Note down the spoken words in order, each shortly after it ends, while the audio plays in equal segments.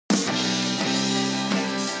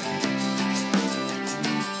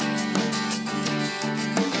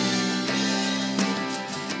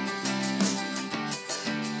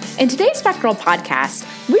In today's VETGirl podcast,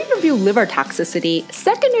 we review liver toxicity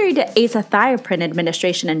secondary to azathioprine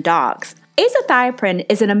administration in dogs. Azathioprine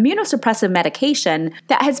is an immunosuppressive medication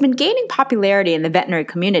that has been gaining popularity in the veterinary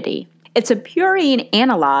community. It's a purine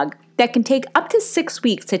analog that can take up to 6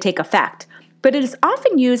 weeks to take effect, but it is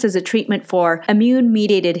often used as a treatment for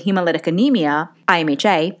immune-mediated hemolytic anemia,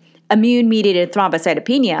 IMHA, immune-mediated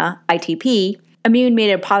thrombocytopenia, ITP,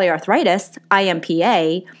 immune-mediated polyarthritis,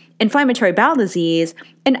 IMPA, inflammatory bowel disease,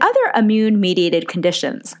 and other immune-mediated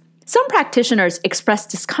conditions. Some practitioners express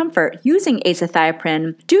discomfort using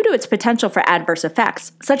azathioprine due to its potential for adverse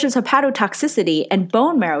effects, such as hepatotoxicity and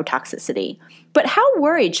bone marrow toxicity. But how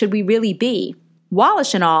worried should we really be?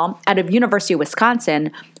 Walsh et al., out of University of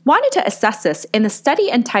Wisconsin, wanted to assess this in the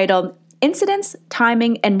study entitled Incidence,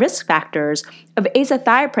 Timing, and Risk Factors of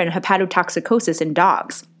Azathioprine Hepatotoxicosis in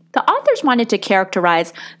Dogs. The authors wanted to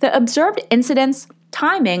characterize the observed incidence,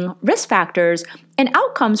 timing, risk factors, and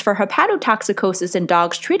outcomes for hepatotoxicosis in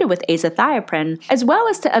dogs treated with azathioprine, as well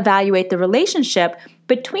as to evaluate the relationship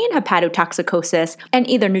between hepatotoxicosis and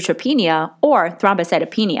either neutropenia or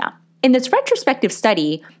thrombocytopenia. In this retrospective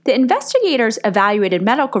study, the investigators evaluated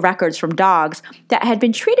medical records from dogs that had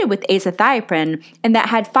been treated with azathioprine and that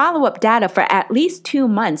had follow-up data for at least 2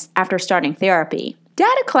 months after starting therapy.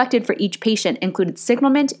 Data collected for each patient included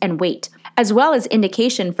signalment and weight, as well as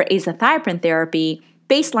indication for azathioprine therapy,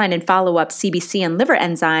 baseline and follow-up CBC and liver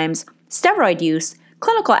enzymes, steroid use,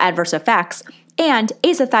 clinical adverse effects, and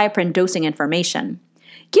azathioprine dosing information.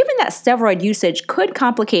 Given that steroid usage could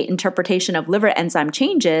complicate interpretation of liver enzyme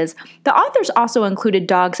changes, the authors also included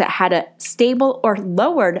dogs that had a stable or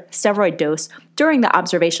lowered steroid dose during the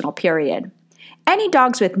observational period. Any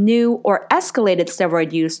dogs with new or escalated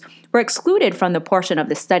steroid use were excluded from the portion of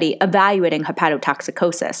the study evaluating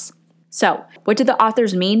hepatotoxicosis. So, what did the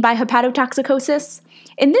authors mean by hepatotoxicosis?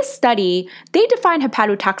 In this study, they defined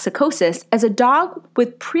hepatotoxicosis as a dog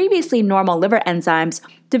with previously normal liver enzymes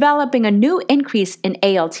developing a new increase in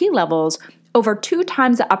ALT levels over 2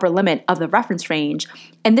 times the upper limit of the reference range,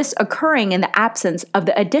 and this occurring in the absence of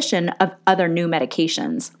the addition of other new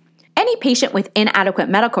medications. Any patient with inadequate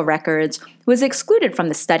medical records was excluded from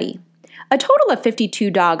the study. A total of 52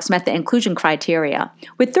 dogs met the inclusion criteria,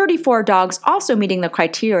 with 34 dogs also meeting the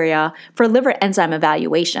criteria for liver enzyme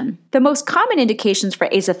evaluation. The most common indications for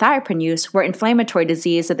azathioprine use were inflammatory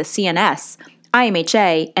disease of the CNS,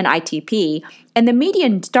 IMHA, and ITP, and the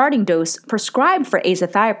median starting dose prescribed for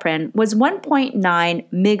azathioprine was 1.9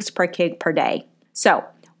 mg per kg per day. So,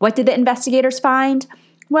 what did the investigators find?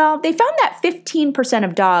 Well, they found that 15%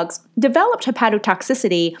 of dogs developed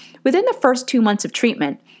hepatotoxicity within the first 2 months of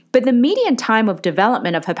treatment, but the median time of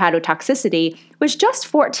development of hepatotoxicity was just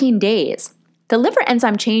 14 days. The liver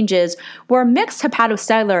enzyme changes were a mixed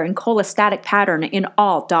hepatocellular and cholestatic pattern in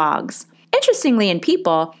all dogs. Interestingly, in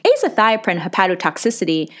people, azathioprine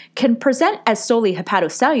hepatotoxicity can present as solely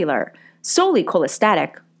hepatocellular, solely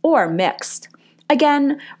cholestatic, or mixed.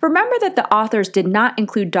 Again, remember that the authors did not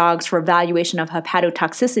include dogs for evaluation of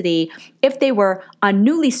hepatotoxicity if they were on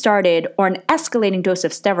newly started or an escalating dose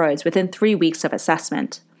of steroids within 3 weeks of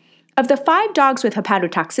assessment. Of the 5 dogs with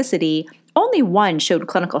hepatotoxicity, only 1 showed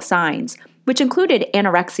clinical signs, which included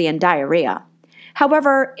anorexia and diarrhea.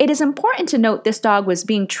 However, it is important to note this dog was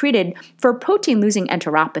being treated for protein-losing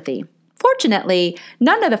enteropathy. Fortunately,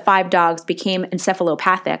 none of the 5 dogs became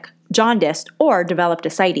encephalopathic, jaundiced, or developed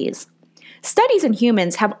ascites. Studies in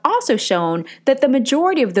humans have also shown that the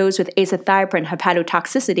majority of those with azathioprine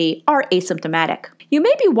hepatotoxicity are asymptomatic. You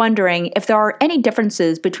may be wondering if there are any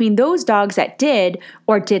differences between those dogs that did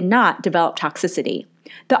or did not develop toxicity.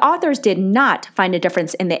 The authors did not find a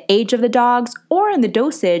difference in the age of the dogs or in the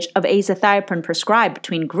dosage of azathioprine prescribed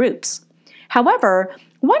between groups. However,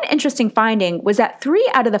 one interesting finding was that 3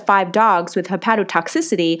 out of the 5 dogs with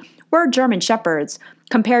hepatotoxicity were German Shepherds,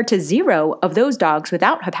 compared to 0 of those dogs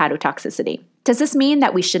without hepatotoxicity. Does this mean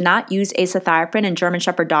that we should not use azathioprine in German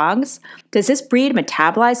Shepherd dogs? Does this breed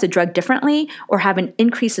metabolize the drug differently or have an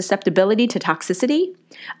increased susceptibility to toxicity?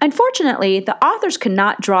 Unfortunately, the authors could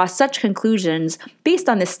not draw such conclusions based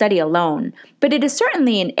on this study alone, but it is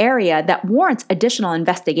certainly an area that warrants additional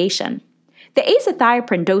investigation. The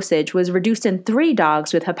azathioprine dosage was reduced in 3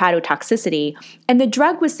 dogs with hepatotoxicity, and the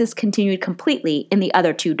drug was discontinued completely in the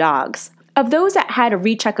other 2 dogs. Of those that had a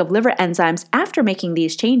recheck of liver enzymes after making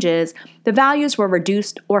these changes, the values were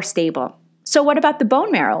reduced or stable. So what about the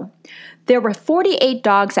bone marrow? There were 48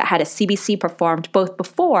 dogs that had a CBC performed both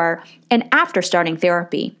before and after starting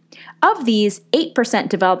therapy. Of these, 8%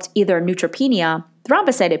 developed either neutropenia,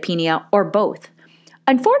 thrombocytopenia, or both.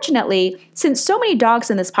 Unfortunately, since so many dogs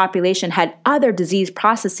in this population had other disease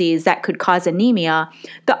processes that could cause anemia,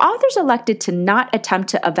 the authors elected to not attempt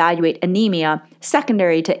to evaluate anemia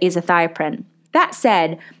secondary to azathioprine. That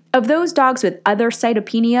said, of those dogs with other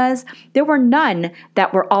cytopenias, there were none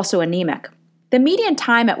that were also anemic. The median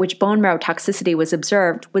time at which bone marrow toxicity was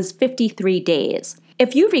observed was 53 days.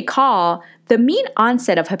 If you recall, the mean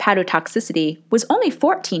onset of hepatotoxicity was only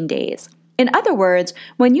 14 days. In other words,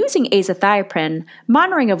 when using azathioprine,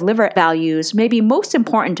 monitoring of liver values may be most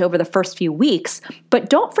important over the first few weeks, but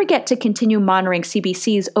don't forget to continue monitoring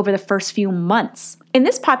CBCs over the first few months. In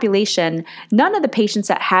this population, none of the patients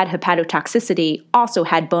that had hepatotoxicity also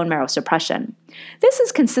had bone marrow suppression. This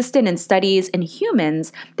is consistent in studies in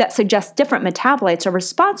humans that suggest different metabolites are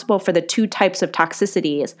responsible for the two types of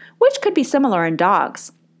toxicities, which could be similar in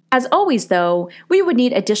dogs. As always, though, we would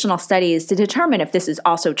need additional studies to determine if this is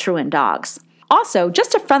also true in dogs. Also,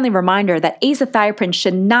 just a friendly reminder that azathioprine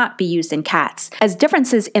should not be used in cats, as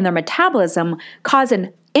differences in their metabolism cause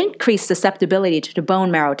an increased susceptibility to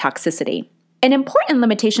bone marrow toxicity. An important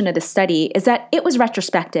limitation of the study is that it was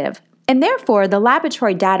retrospective, and therefore the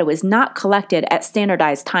laboratory data was not collected at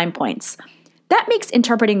standardized time points. That makes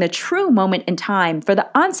interpreting the true moment in time for the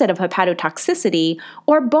onset of hepatotoxicity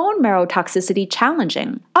or bone marrow toxicity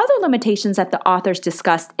challenging. Other limitations that the authors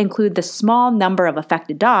discussed include the small number of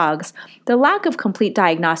affected dogs, the lack of complete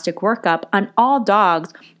diagnostic workup on all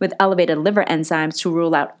dogs with elevated liver enzymes to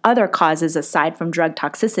rule out other causes aside from drug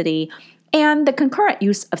toxicity, and the concurrent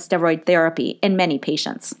use of steroid therapy in many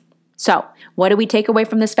patients. So, what do we take away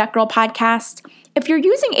from this VETgirl podcast? If you're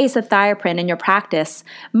using azathioprine in your practice,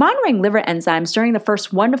 monitoring liver enzymes during the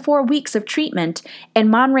first 1 to 4 weeks of treatment and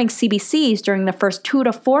monitoring CBCs during the first 2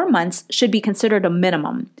 to 4 months should be considered a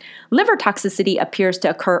minimum. Liver toxicity appears to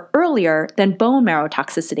occur earlier than bone marrow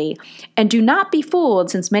toxicity, and do not be fooled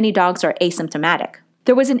since many dogs are asymptomatic.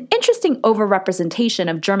 There was an interesting overrepresentation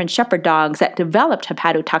of German Shepherd dogs that developed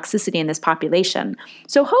hepatotoxicity in this population,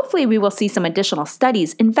 so hopefully we will see some additional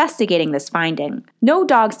studies investigating this finding. No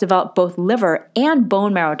dogs develop both liver and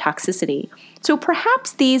bone marrow toxicity, so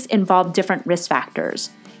perhaps these involve different risk factors.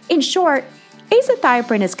 In short,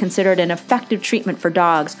 azathioprine is considered an effective treatment for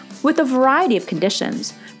dogs with a variety of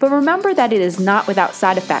conditions, but remember that it is not without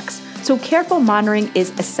side effects, so careful monitoring is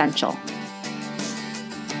essential.